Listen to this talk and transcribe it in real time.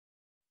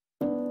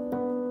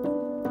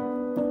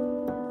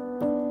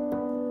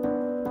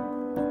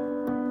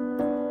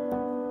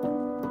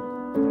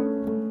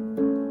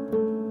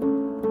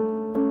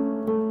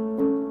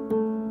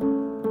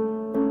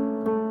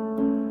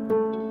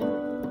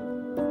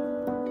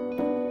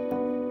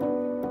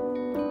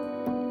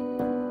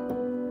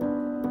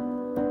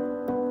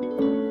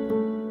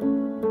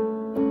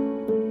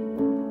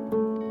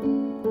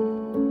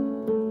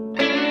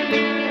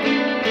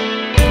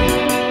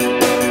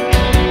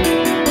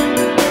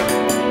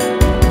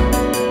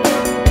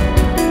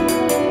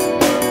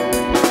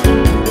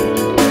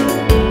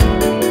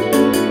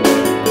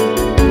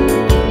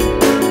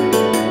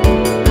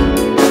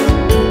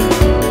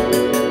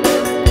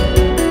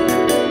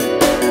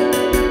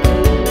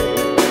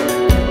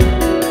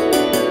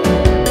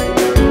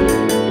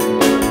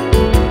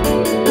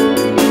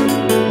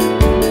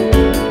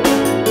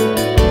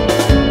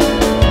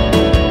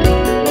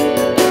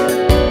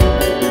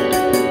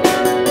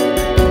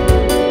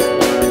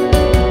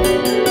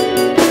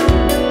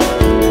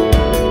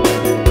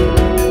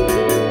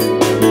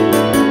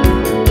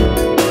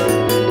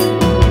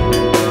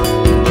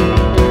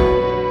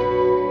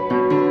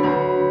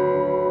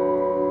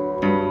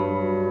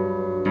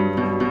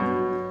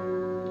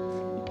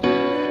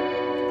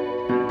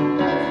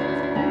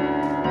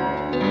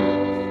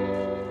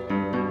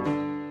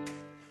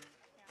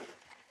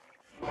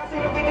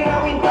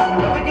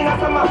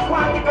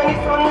the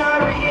sun or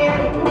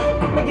rain.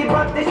 Me give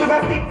up the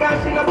sugar stick and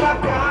she no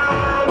stop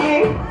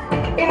calling.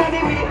 Inna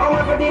the wee hour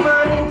of the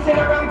morning, she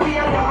no run for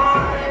your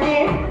me.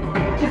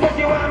 She said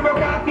she want broke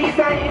a piece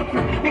of it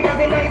because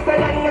it nicer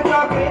than the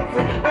chocolate.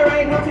 And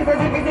right now she says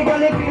she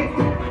physically fit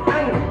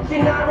and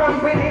she not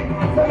run with it.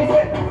 So me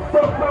say,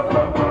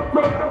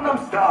 Gangnam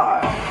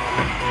Style.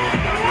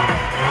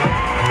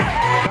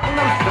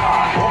 Gangnam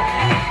Style.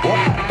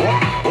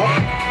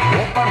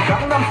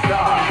 Gangnam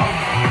Style.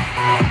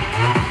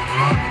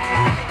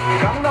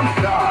 Gangnam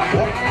Style.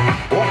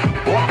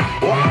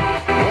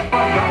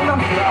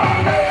 Gangnam Style.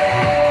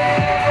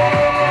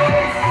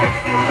 Hey,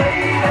 sexy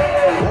lady.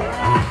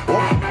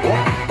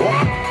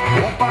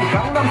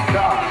 Gangnam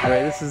Style.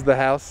 Alright, this is the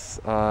house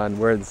on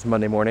where it's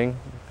Monday morning.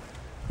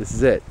 This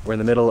is it. We're in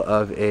the middle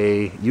of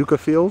a yucca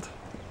field.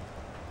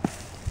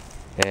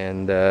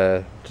 And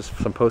just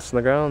some posts on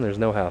the ground. There's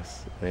no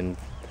house. In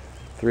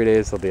 3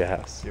 days there'll be a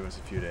house. Give us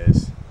a few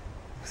days.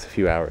 It's a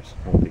few hours.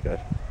 It'll be good.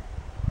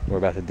 We're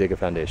about to dig a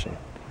foundation.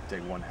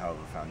 Dig one hell of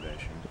a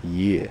foundation.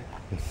 Yeah.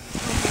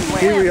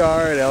 Here we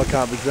are at El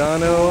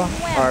Campuzano,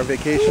 our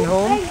vacation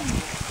home.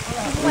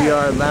 We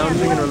are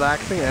lounging and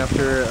relaxing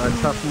after a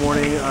tough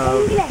morning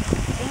of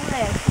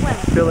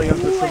filling up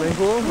the swimming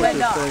pool, which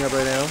is filling up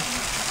right now.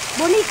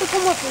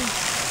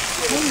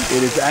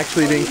 It is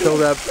actually being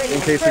filled up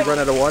in case we run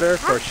out of water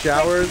for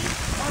showers,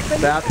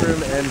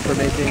 bathroom, and for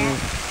making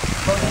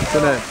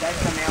cement.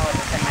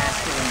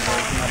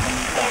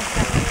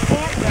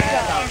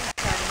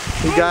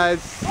 Hey guys.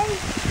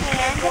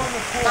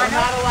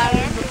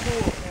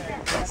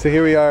 So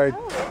here we are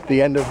at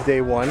the end of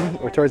day one,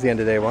 or towards the end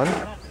of day one,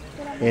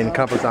 in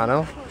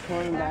Campuzano.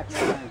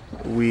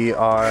 We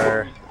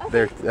are,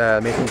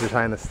 masons are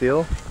tying the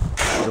steel,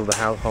 build the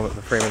house,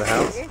 the frame of the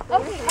house.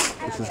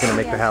 This is going to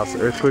make the house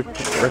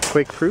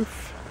earthquake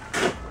proof.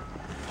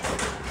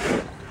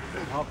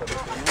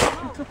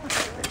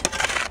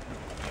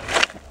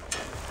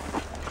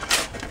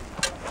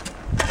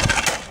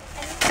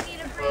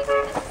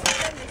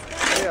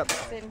 Yep.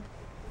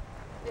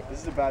 This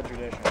is a bad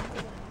tradition.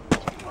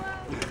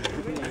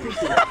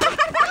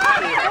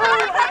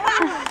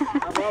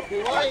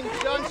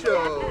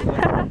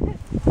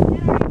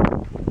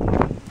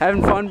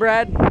 Having fun,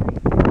 Brad?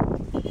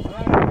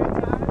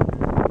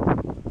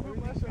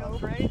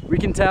 We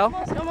can tell.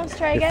 Almost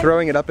try You're again.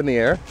 throwing it up in the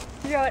air.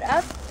 Throw it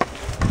up.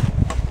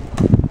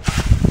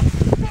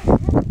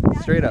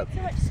 Straight up. Not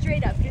so much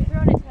straight up. You're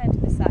throwing it kind of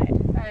to the side.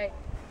 All right.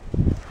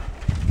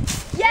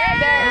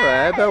 Yeah! All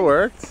right, that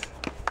worked.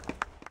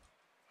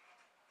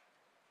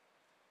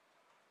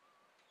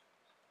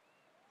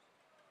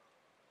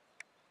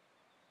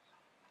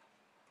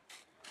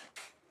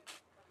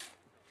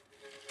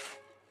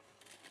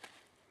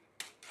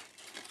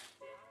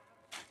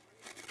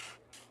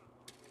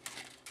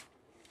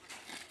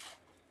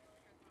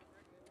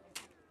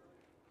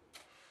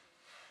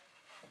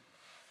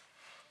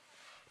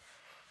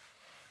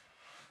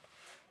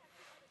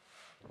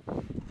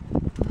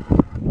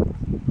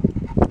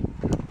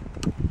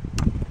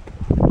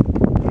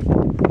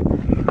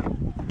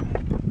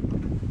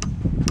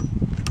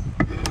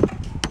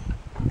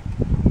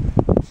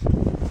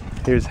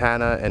 Here's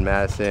Hannah and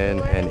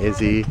Madison and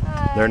Izzy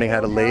learning how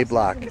to lay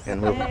block,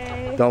 and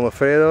Don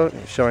Wilfredo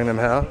showing them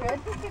how.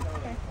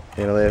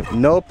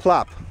 No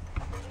plop,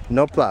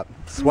 no plop,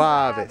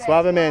 suave,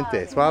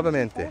 suavemente,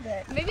 suavemente.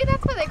 Maybe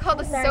that's why they call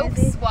the soap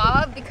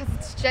suave, because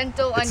it's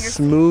gentle on your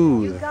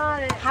smooth. You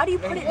got it. How do you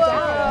put it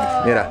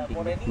down? Mira,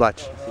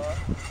 watch.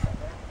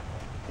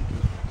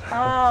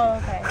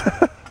 Oh, okay.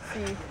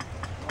 See.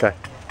 Okay.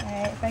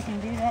 Alright, if I can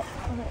do that.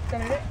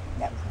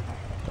 Yep.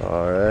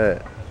 All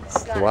right.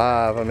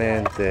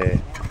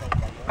 Suavemente.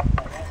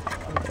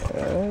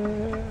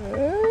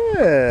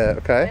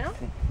 Okay.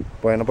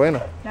 Bueno,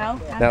 bueno. No?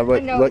 Now,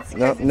 but No, look, it's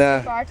no, it's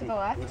nah. far to the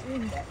left.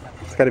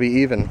 It's got to be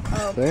even.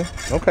 See?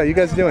 Okay, you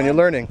guys are doing. You're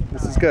learning.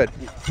 This is good.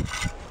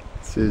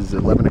 This is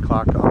 11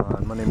 o'clock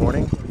on Monday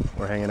morning.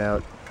 We're hanging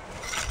out.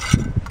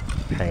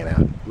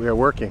 We are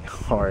working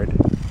hard.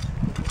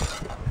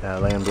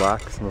 Laying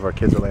block. Some of our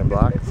kids are laying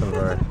block.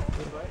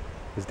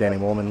 Is Danny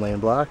Woolman laying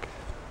block,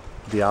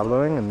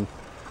 Diabloing, and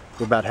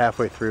we're about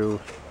halfway through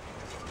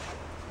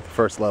the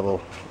first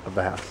level of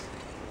the house.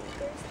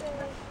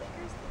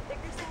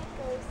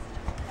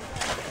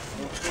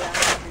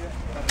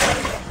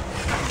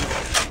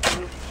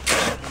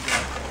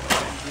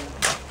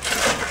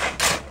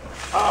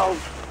 Oh.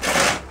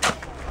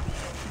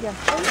 Yeah.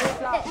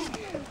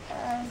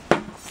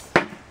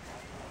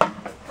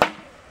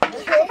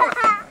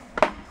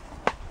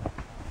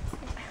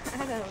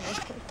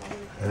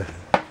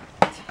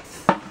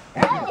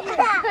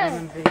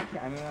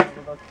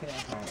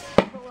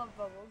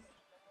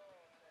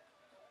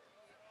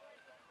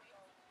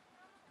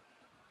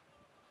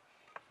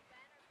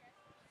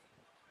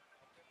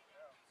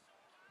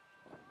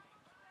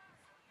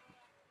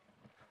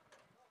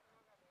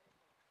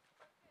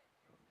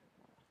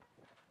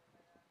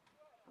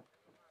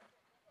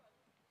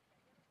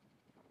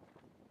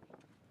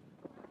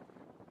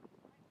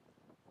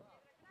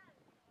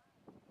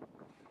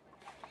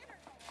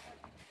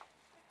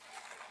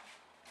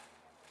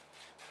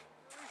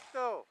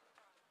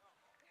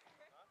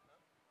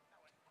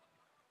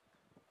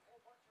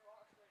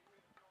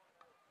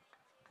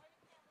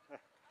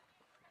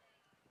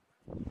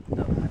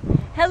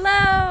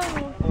 Hello!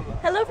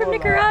 Hello from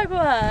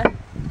Nicaragua!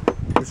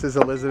 This is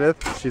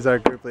Elizabeth. She's our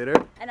group leader.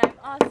 And I'm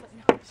awesome.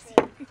 No, I'm just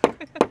kidding.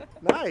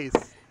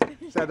 Nice.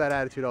 She's had that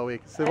attitude all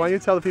week. So why don't you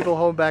tell the people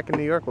home back in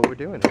New York what we're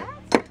doing here?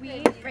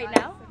 Right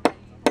now?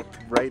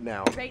 Right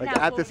now. Right like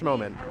now, at this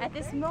moment. At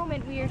this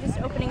moment, we are just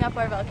opening up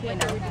our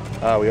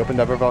volcano. We opened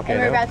up our And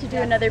volcano. we're about to do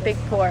another big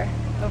pour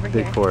over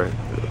here. Big pour.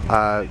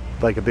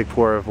 Like a big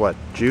pour of what?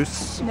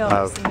 Juice? No,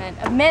 of cement.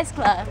 A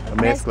mezcla. a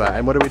mezcla.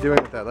 And what are we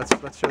doing with that?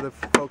 Let's show the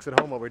folks at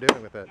home what we're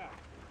doing with it.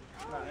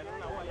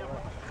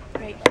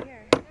 Right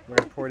here. We're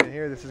going to pour it in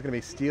here. This is going to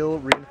be steel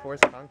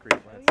reinforced concrete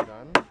when it's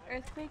done.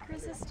 Earthquake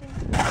resistant.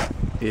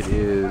 It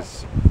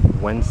is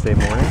Wednesday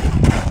morning.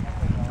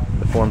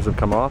 The forms have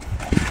come off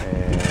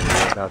and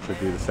we're about to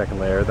do the second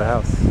layer of the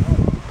house.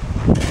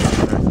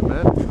 There's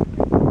cement.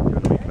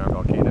 Doing a week in our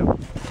volcano.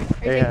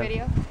 Are you doing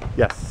video?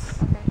 Yes.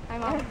 Okay,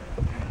 I'm on.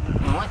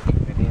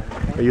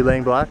 Are you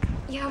laying block?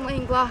 Yeah, I'm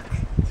laying block.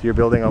 So you're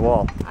building a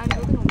wall? I'm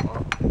building a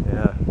wall.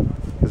 Yeah.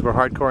 Because we're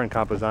hardcore in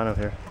Camposano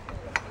here.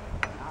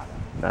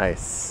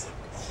 Nice.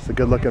 It's a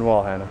good looking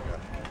wall, Hannah.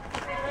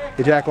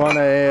 Hey Jack, want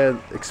to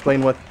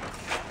explain what's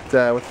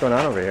going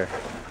on over here?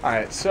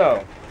 Alright,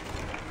 so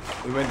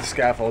we went to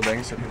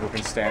scaffolding so people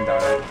can stand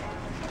on it.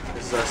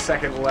 This is our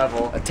second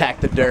level. Attack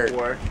the dirt.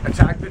 Work.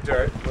 Attack the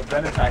dirt. We've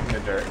been attacking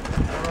the dirt.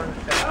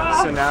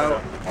 So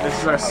now this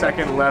is our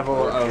second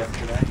level of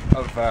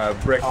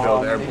brick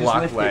build or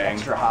block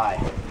laying.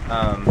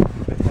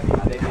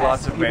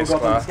 Lots of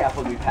mezcla.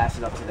 We pass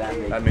it up to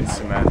them. That means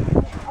cement.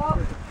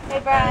 Hey,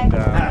 Brian.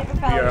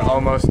 And we are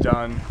almost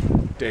done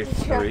day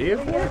 3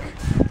 of work.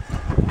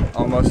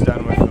 Almost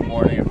done with the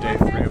morning of day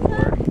 3 of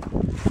work.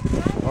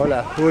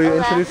 Hola. Will you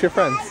introduce your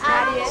friends?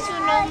 Su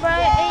nombre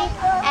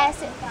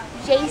es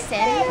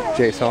Jason,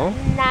 Jason.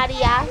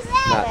 Nadia,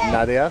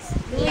 Nadias.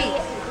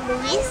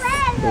 Luis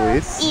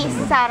Luis. y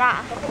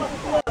Sara.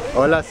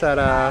 Hola,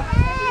 Sara.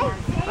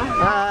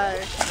 Hi.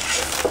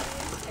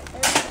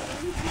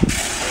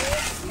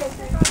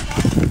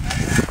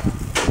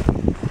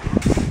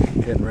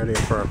 Getting ready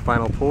for our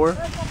final pour.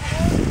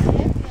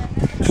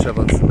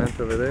 Shoveling cement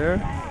over there.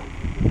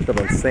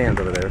 Shoveling sand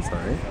over there,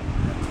 sorry.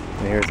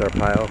 And here's our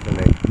pile to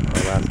make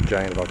our last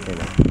giant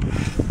volcano.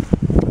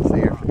 Let's see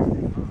here.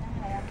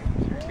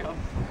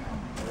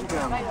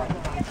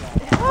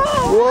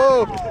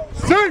 Whoa!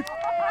 See!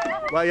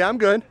 Well, yeah, I'm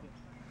good.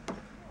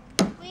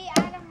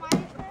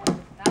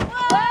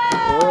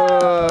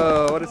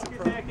 Whoa! What is it?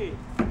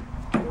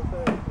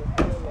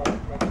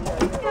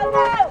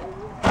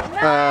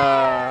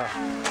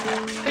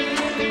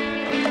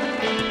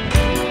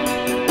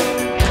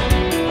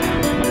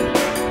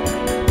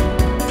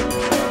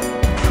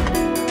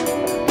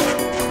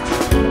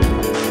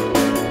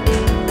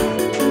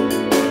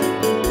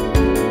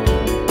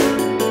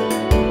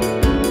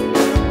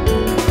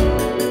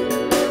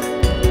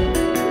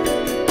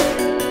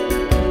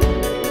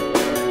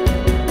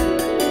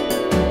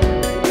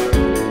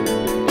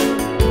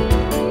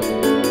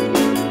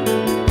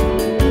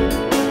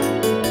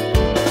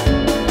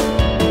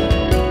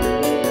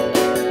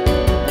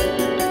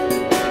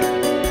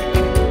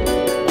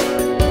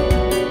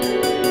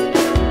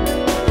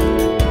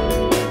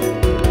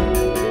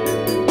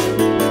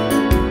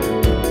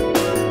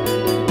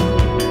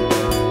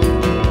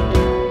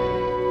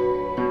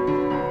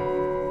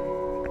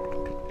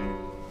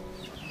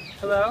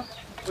 Hello,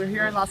 we're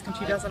here in Las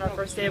Conchitas on our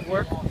first day of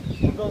work.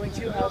 We're building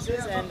 2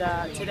 houses, and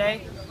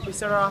today we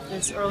started off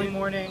this early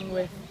morning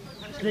with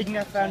digging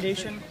a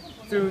foundation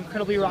through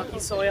incredibly rocky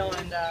soil,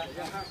 and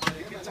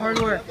it's hard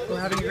work. We're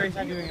having a great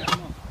time doing it.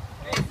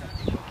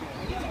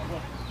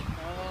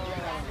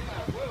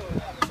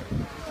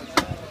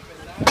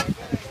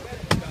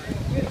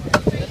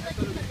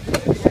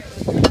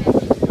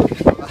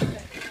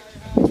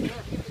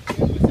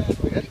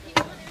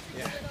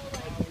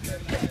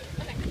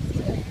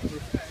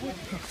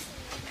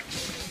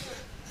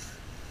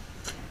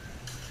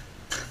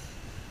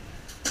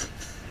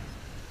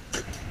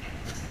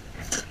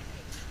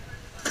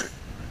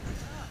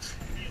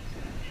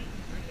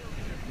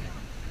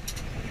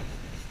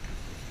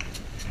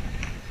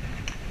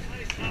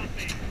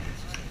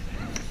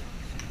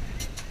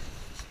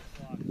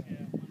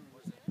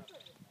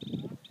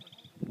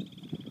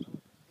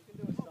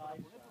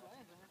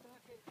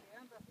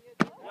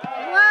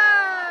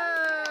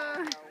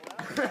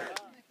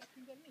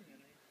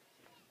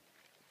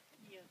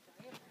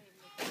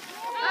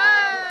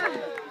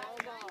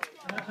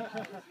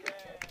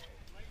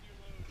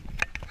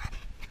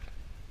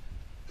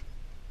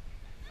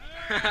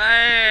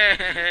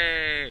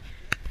 Hey!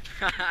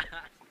 1,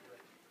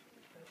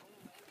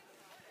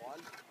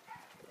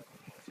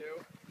 2.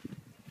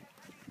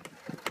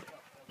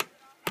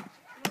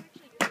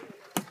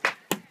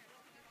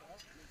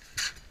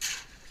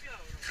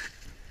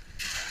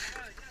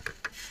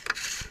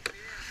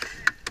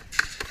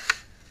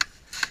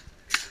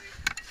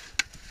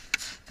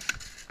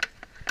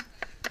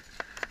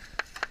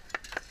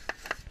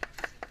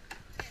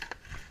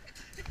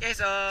 Yes,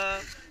 sir.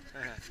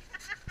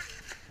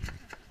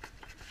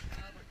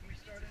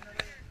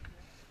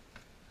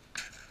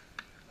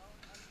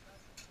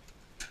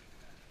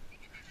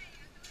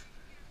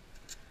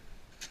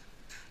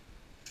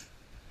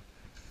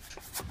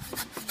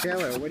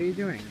 Taylor, what are you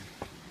doing?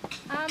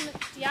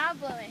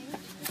 Diabloing,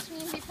 which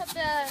means we put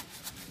the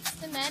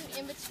cement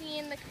in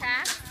between the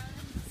cracks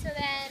so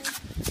then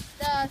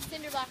the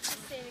cinder blocks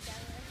will stay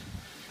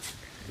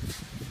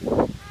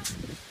together.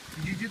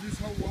 Did you do this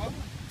whole wall?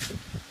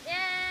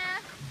 Yeah.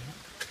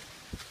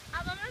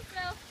 All by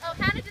myself. Oh,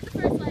 Hannah did the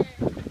first layer,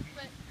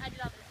 but I did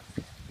all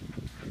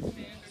the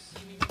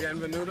rest.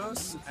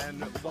 Bienvenidos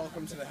and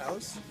welcome to the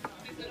house.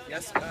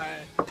 Yes,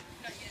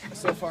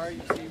 so far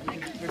you see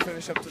we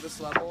finished up to this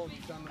level,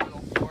 we've done the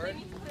middle floor,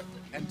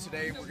 and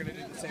today we're going to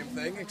do the same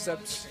thing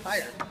except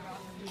higher.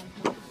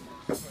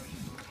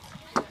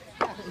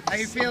 How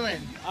you feeling?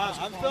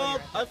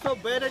 I feel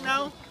better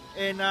now,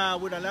 and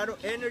with a lot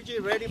of energy,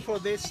 ready for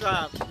this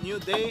new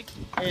day,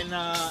 and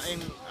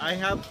I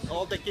have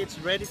all the kids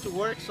ready to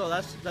work, so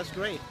that's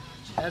great.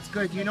 That's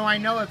good. You know, I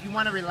know if you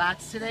want to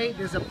relax today,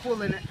 there's a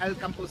pool in El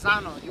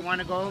Camposano. You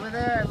want to go over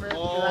there and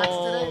relax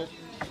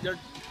today?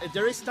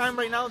 There is time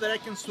right now that I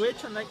can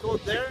switch and I go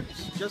there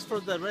just for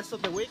the rest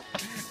of the week.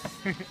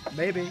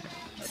 Maybe.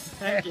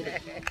 Thank you.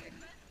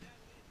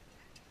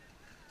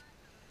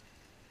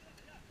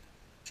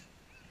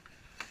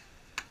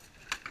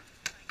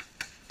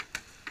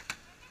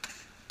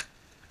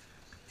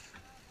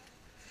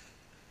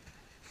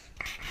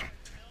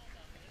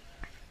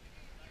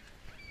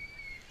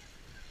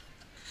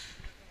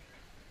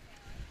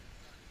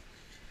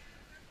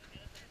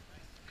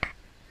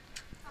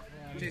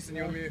 Jason,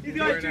 you want me You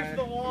guys do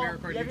the wall.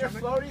 You have your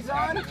floaties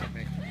on?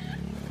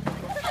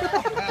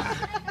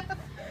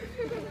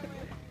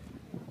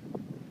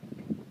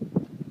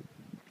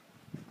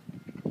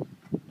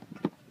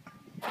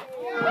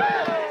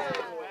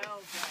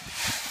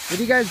 What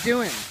are you guys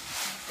doing?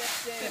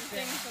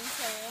 Sifting some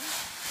sand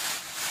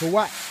For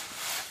what?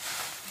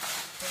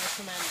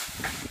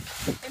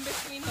 in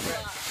between the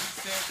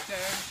blocks.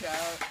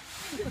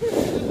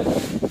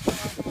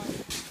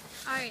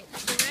 Alright,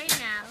 so right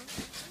now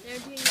they're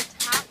doing the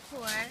top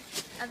floor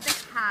of the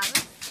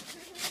house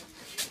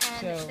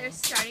and they're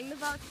starting the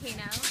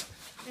volcano.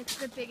 It's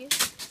the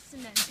biggest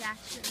cement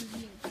action we've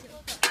made so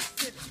far.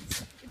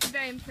 It's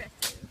very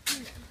impressive. You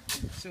know.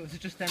 So is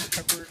it just them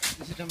prepping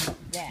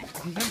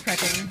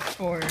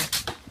for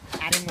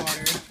adding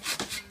water?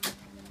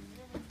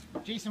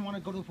 Jason, want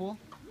to go to the pool?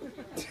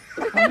 It's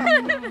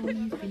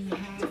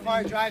a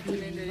far drive to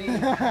the end of the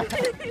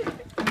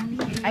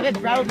day. I guess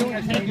Brad will be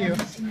able to take you.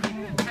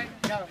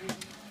 Go.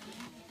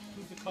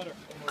 Who's the cutter?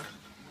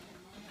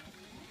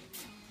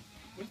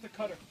 Where's the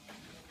cutter?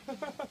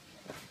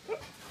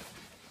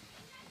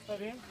 ¿Está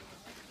bien?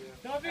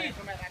 David!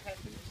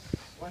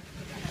 What?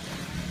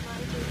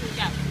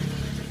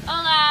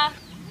 Hola.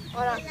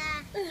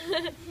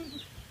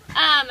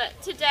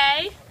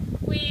 Today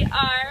we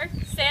are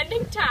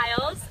sanding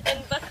tiles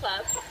in book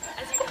club,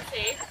 as you can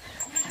see.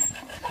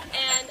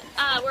 And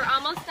we're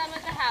almost done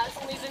with the house,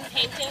 and we've been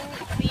painting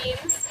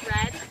beams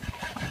red.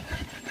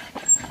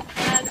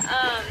 And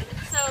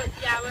so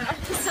yeah, we're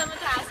almost done with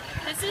the house.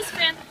 This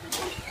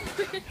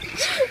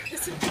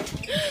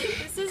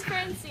is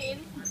Francine.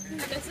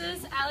 This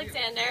is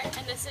Alexander,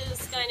 and this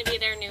is going to be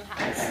their new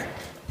house. So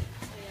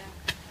yeah.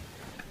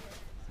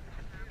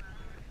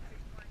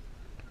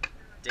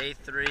 Day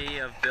 3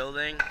 of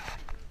building.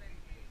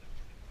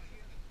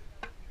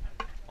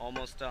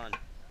 Almost done.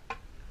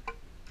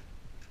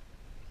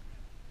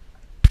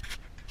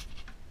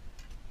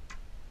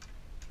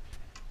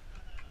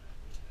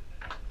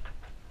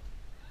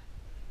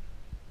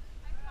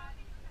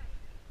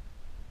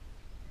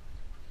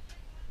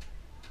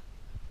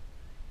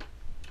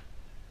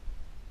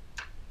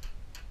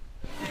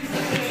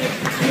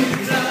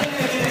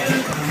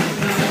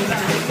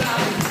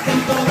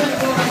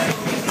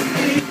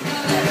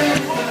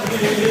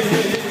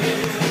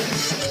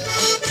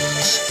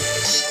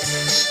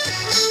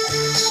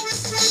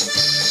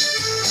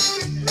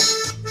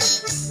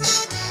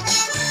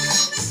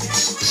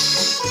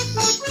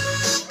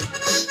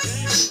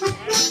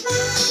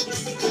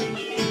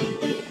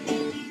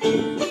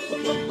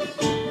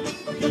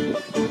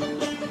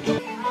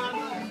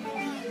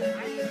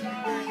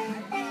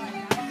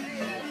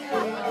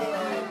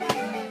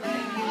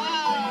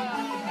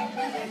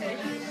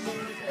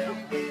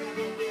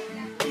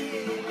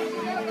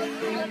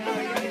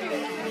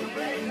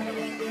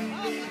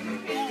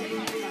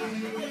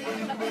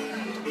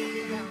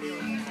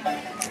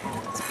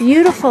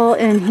 Beautiful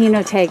in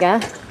Jinotega.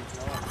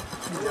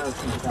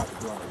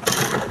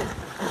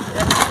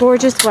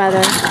 Gorgeous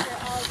weather,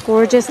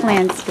 gorgeous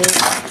landscape.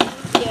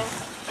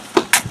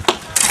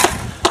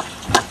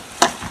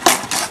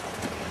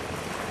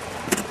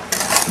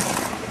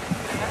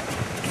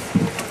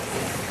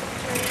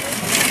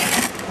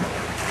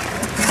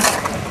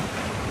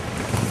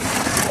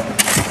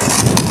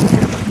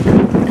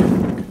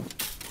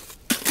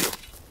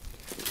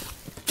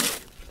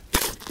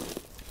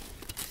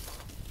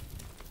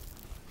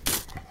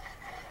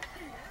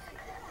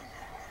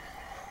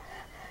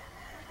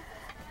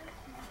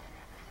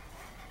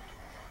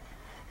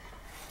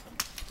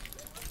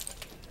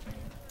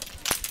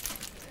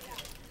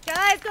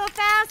 Guys, go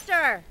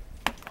faster!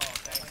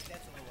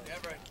 Yeah,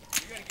 right.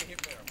 You're gonna get hit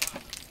with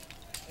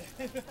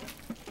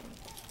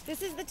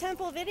This is the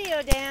temple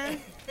video, Dan.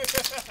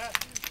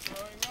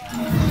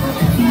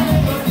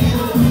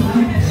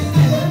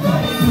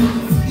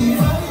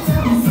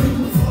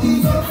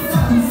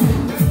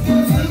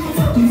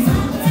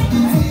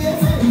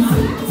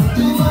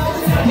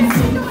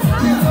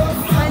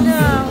 I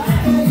know.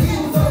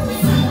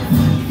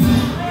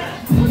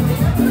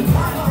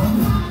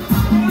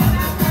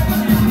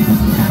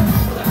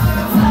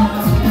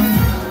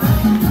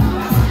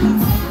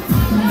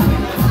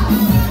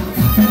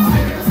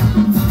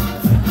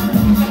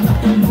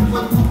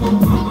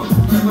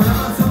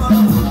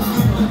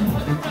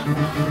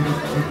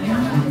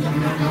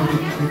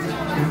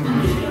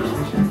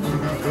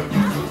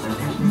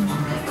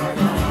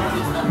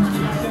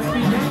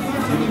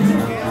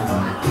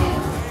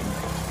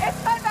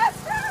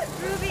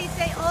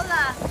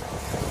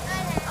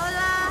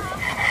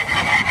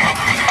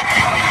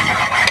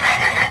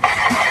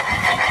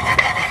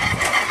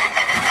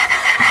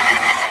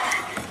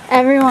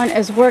 Everyone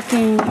is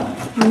working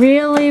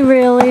really,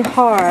 really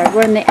hard.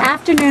 We're in the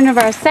afternoon of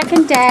our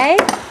second day.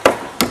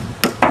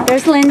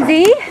 There's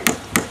Lindsay.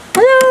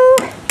 Hello!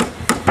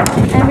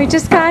 And we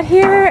just got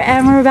here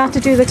and we're about to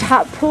do the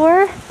top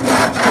pour.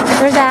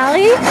 There's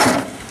Allie,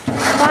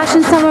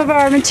 washing some of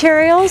our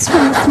materials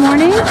from this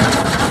morning.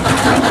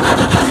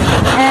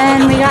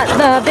 And we got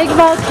the big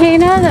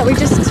volcano that we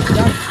just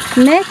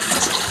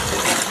mixed.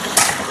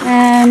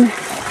 And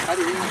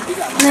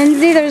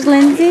Lindsay, there's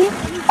Lindsay.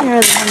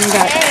 Here's we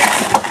got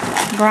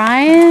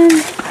Brian,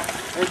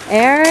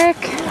 Eric,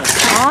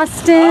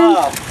 Austin,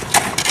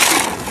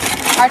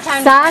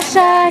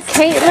 Sasha,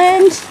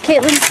 Caitlin.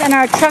 Caitlin's been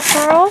our truck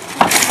girl,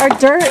 our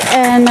dirt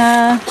and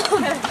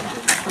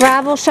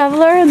gravel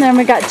shoveler. And then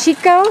we got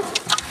Chico,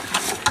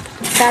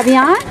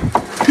 Fabian,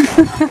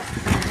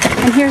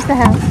 and here's the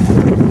house.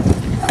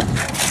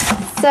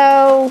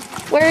 So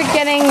we're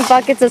getting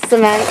buckets of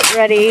cement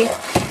ready.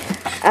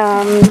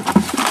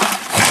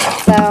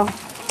 So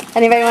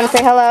anybody want to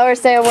say hello or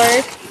say a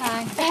word?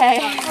 Hi.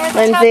 Hey.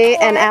 Lindsay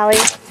and Allie.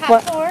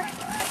 Top pour.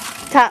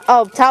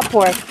 Top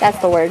pour. That's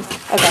the word.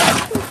 Okay.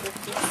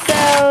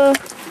 So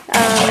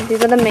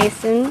these are the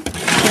masons.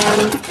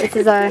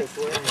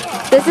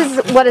 This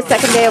is what a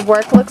second day of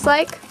work looks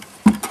like.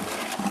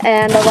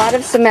 And a lot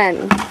of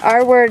cement.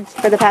 Our word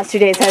for the past 2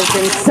 days has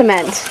been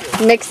cement.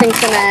 Mixing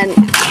cement,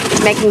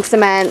 making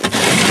cement,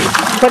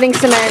 putting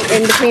cement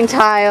in between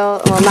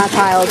tile, well not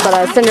tiles,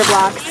 but cinder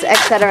blocks,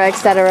 etc.,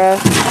 etc.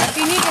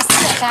 Do you need to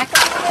sit back a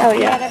little bit? Oh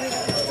yeah.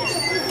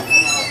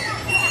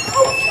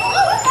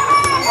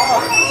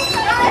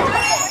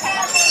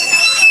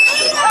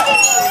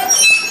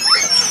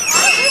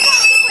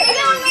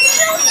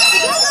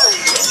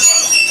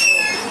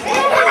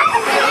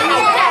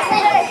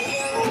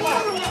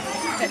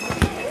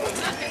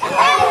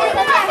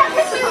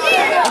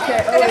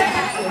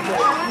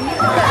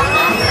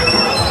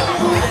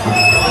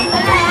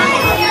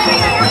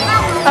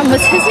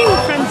 Was hissing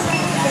friends.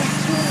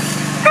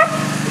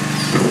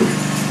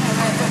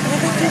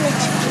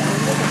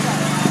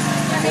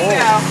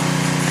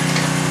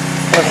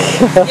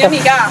 Let me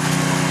go.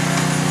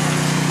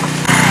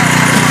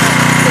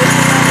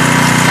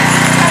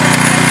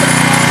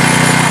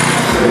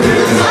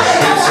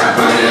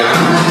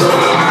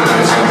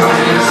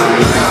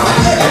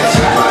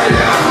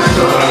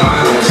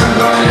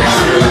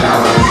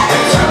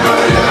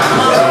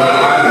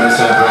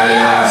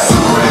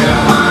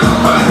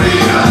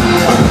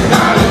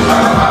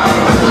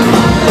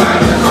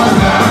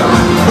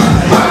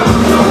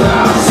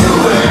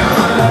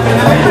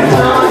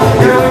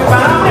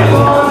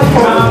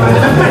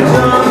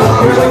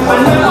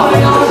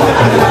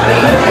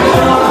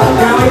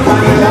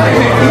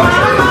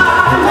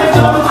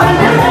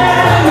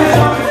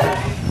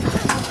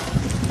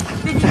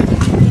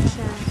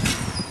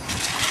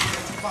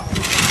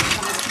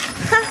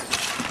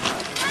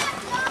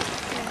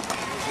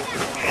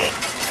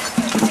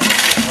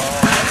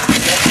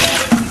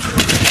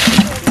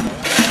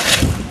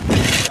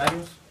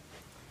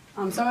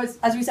 So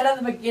as we said at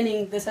the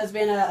beginning, this has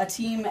been a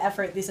team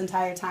effort this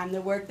entire time.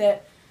 The work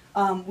that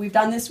we've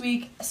done this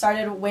week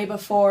started way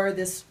before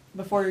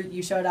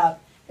you showed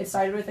up. It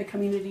started with the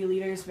community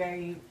leaders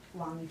very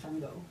long time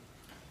ago.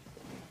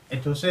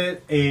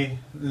 Entonces,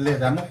 le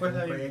damos pues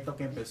el proyecto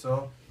que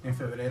empezó en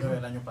febrero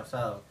del año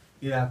pasado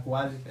y la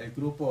cual el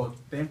grupo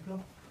Templo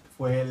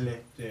fue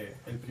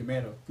el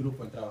primer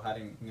grupo en trabajar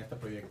en este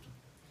proyecto.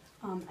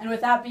 And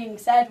with that being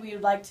said, we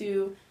would like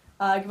to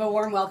give a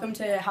warm welcome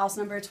to house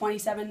number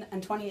 27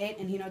 and 28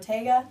 in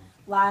Hinotega.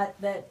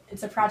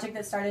 It's a project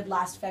that started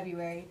last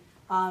February,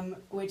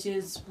 which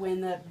is when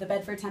the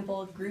Bedford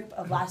Temple group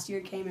of last year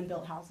came and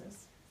built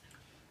houses.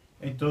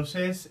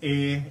 Entonces,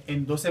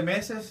 en 12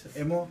 meses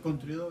hemos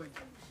construido.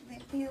 Le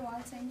pido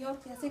al Señor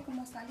que así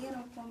como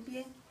salieron con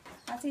bien,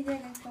 así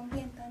lleguen con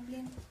bien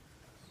también.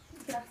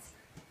 Gracias.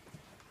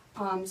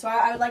 So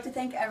I would like to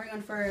thank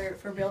everyone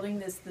for building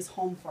this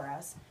home for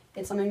us.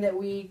 It's something that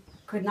we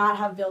could not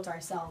have built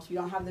ourselves. We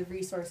don't have the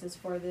resources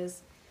for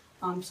this.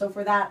 So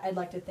for that, I'd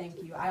like to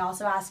thank you. I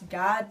also ask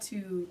God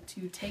to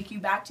take you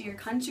back to your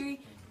country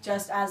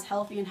just as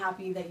healthy and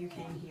happy that you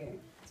came here.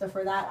 So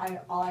for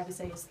that, all I have to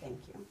say is thank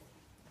you.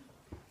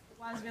 It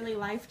was really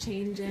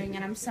life-changing,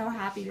 and I'm so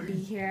happy to be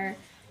here.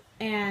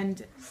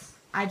 And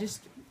I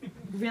just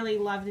really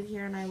loved it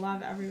here, and I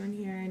love everyone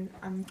here,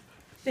 and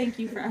thank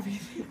you for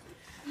everything.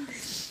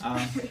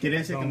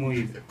 Son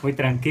muy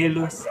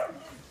tranquilos,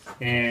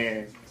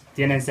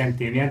 tienen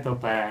sentimiento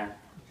para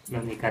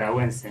los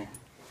nicaragüenses.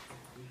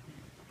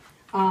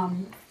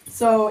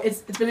 So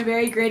it's been a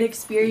very great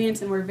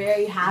experience, and we're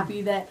very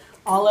happy that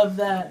all of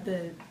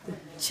the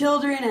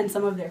children and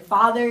some of their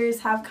fathers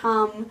have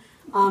come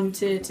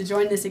to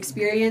join this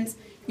experience.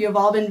 You have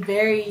all been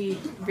very,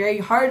 very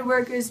hard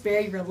workers,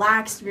 very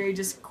relaxed, very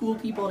just cool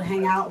people to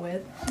hang out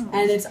with.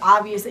 And it's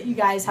obvious that you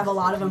guys have a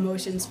lot of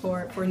emotions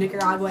for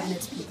Nicaragua and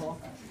its people.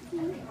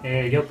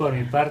 Yo por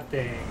mi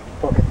parte...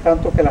 Porque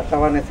tanto que la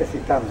estaba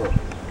necesitando.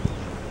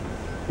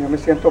 Yo me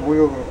siento muy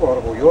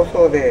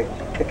orgulloso de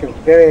que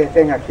ustedes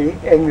estén aquí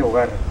en mi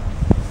hogar.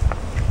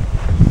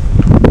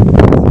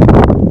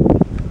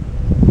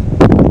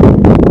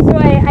 So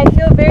I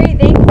feel very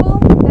thankful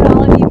that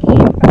all of you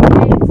came from the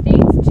United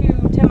States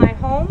to my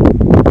home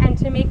and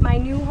to make my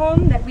new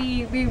home that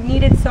we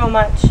needed so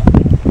much.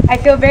 I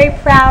feel very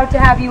proud to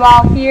have you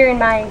all here in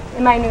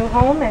my new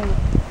home, and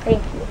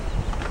thank you.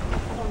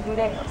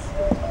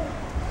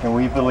 And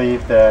we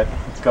believe that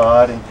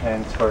God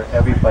intends for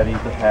everybody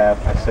to have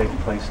a safe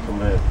place to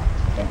live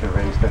and to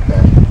raise their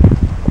family.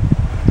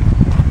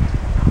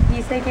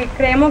 Dice que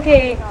creemos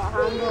que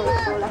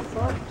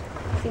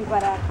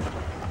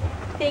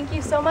Thank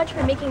you so much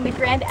for making the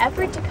grand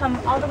effort to come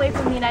all the way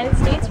from the United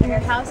States, from your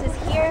houses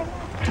here,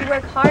 to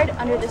work hard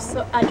under the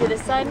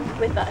sun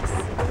with us.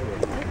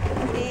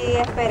 Y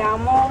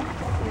esperamos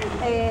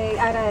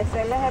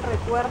agradecerles el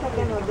recuerdo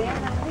que nos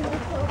dejan.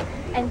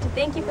 And to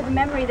thank you for the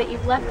memory that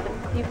you've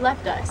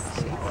left us.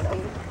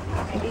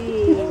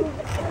 Y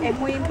es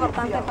muy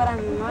importante para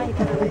mi mamá y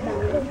para mí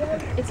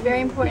también. It's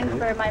very important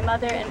for my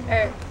mother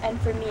and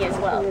for me as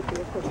well.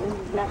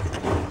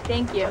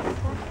 Thank you.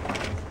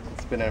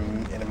 It's been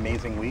an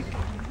amazing week.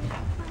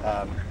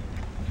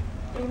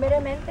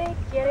 Primeramente,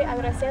 quiero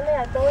agradecerle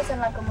a todos en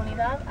la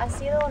comunidad. Ha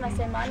sido una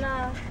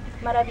semana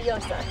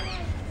maravillosa.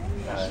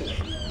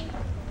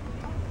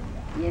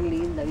 Bien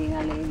linda, bien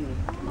alegre.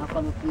 Más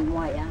cuando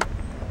estuvimos allá.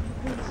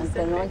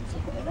 Antenoche,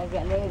 ¿verdad que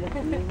alegre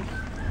también?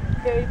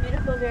 Very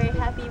beautiful, very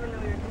happy, even though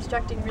we were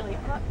constructing really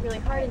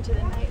hard into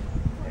the night.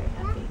 Very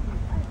happy.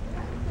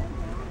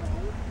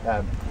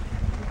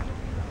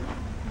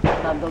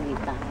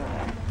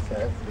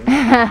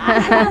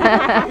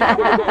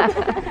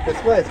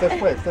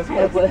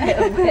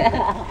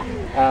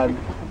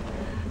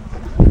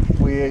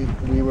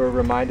 We were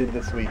reminded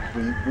this week,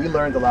 we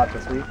learned a lot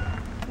this week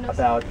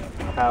about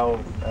how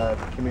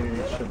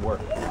communities should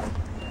work.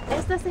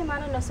 Esta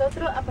semana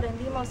nosotros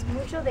aprendimos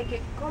mucho de que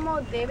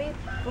cómo debe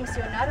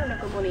funcionar una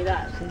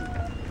comunidad.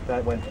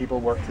 That when people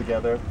work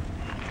together,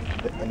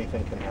 that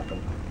anything can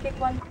happen. Que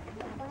cuando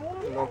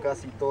no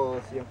casi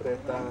todos siempre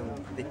están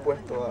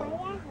dispuestos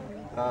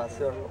a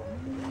hacerlo.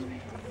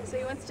 So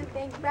he wants to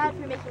thank Brad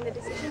for making the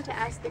decision to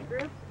ask the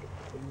group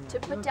to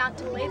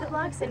lay the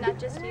blocks and not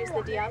just use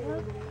the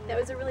Diablo. That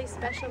was a really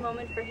special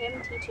moment for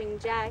him, teaching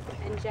Jack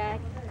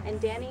and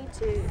Danny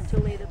to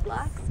lay the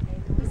blocks.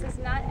 He says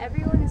not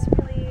everyone is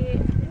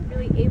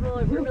really able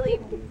or really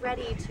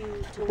ready to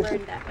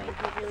learn that way.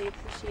 He really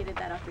appreciated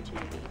that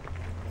opportunity.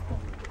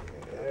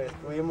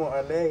 Estuvimos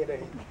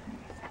alegres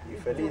y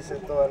felices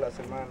toda la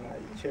semana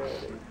y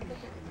chévere.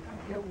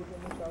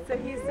 So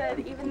he said,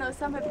 even though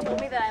some have told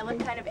me that I look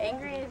kind of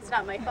angry, it's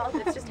not my fault,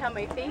 it's just how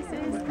my face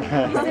is. He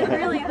said,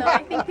 really though,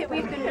 I think that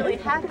we've been really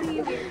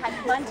happy, we've had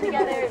fun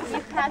together,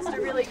 we've passed a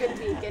really good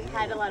week and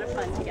had a lot of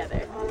fun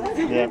together.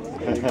 Yeah.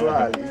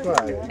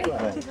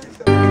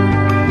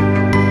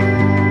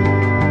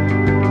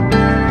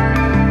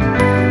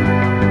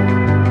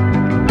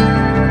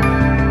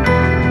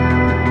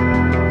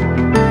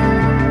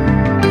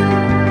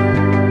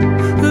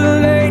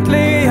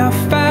 Lately I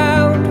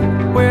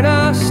found when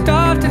I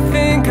start to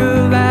think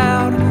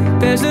aloud,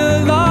 there's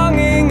a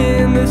longing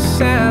in the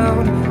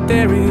sound.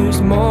 There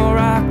is more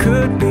I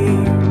could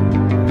be.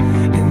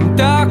 In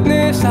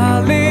darkness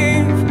I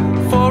leave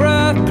for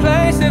a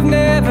place I've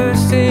never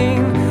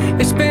seen.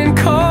 It's been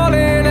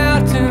calling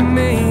out to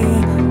me.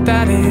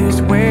 That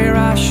is where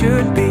I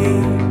should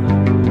be.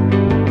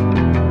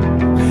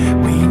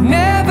 We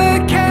never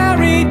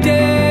carry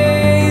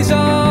days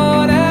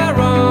on our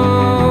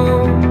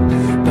own,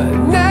 but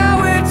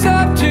now it's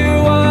up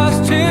to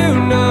us to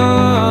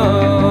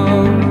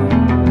know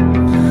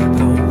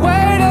the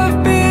weight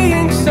of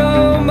being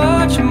so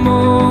much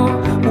more.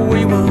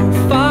 We will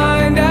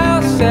find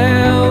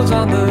ourselves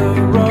on the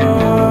road.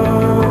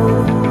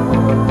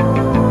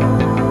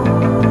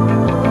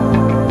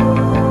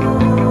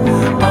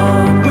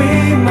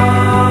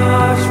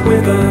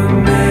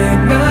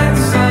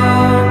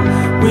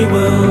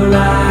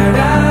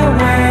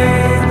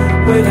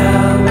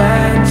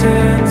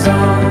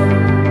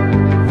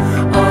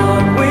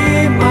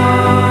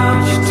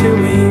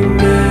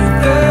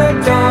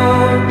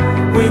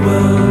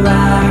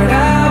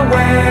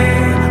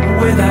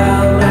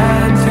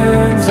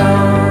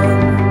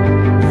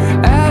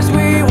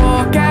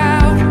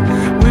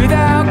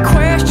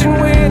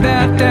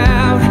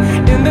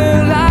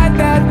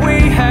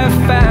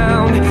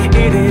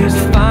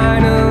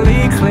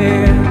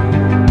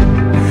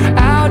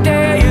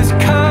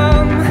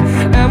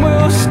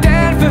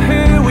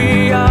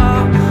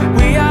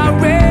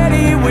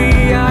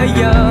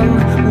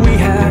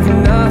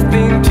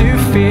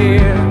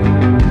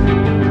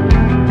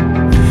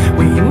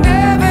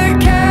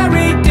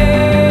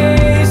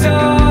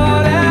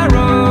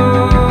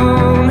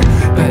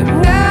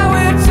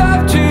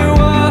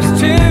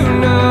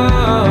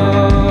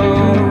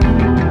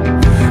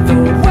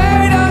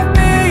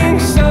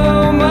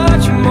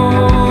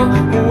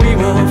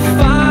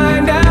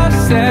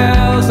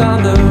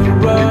 on the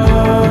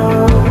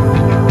road.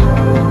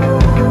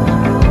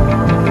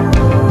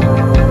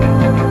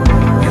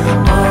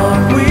 On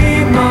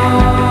we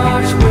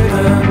march with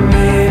a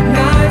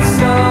midnight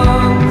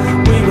song.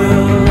 We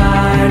will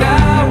light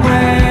our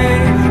way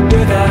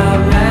with our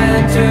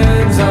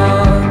lanterns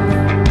on.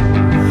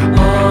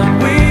 On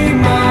we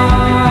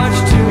march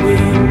till we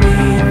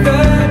meet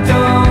the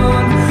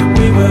dawn.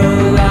 We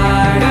will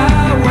light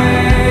our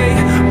way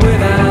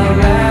with our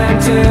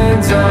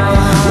lanterns on.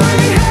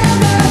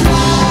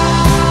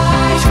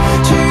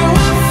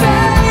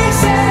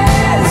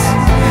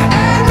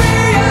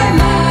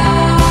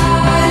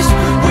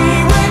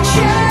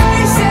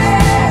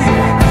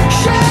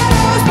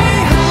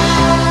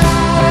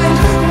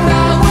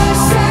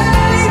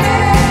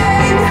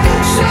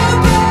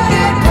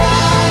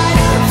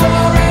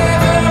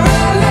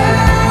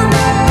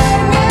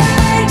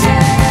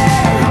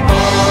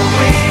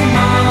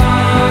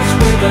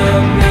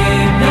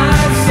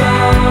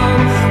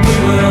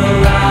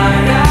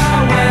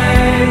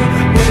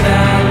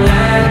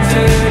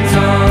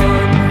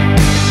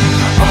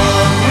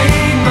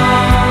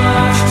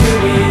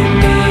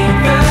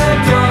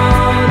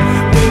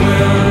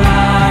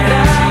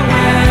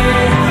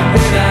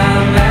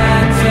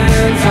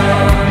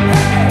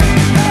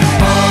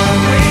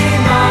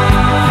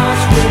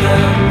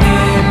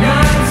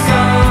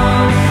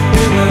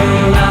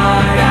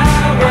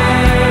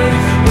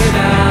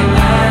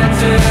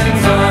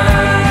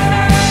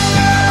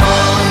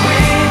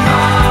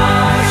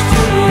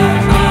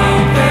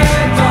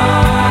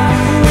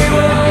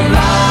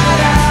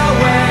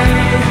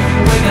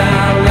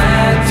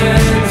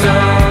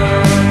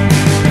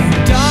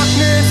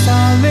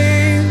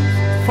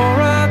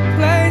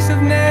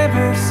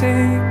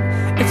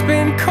 It's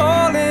been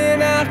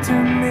calling out to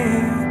me.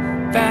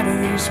 That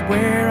is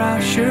where I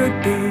should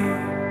be.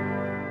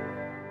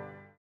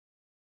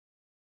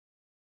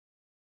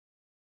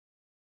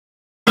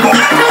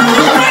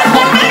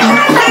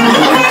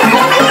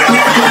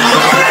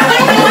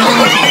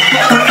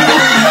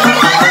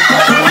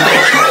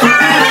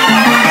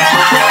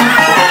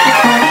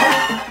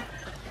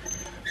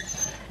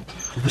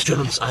 We've been stranded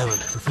on this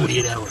island for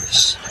 48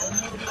 hours.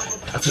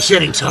 After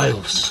sanding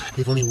tiles,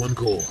 we have only one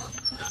goal.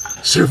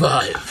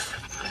 Survive.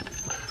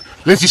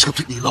 Lindsay's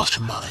completely lost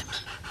her mind.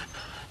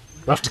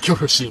 We'll have to kill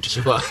her soon to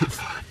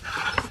survive.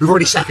 We've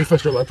already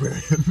sacrificed our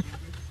librarian.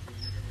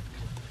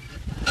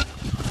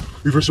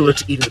 We've resorted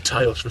to eating the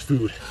tiles for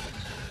food.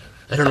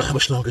 I don't know how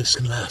much longer this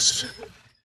can last.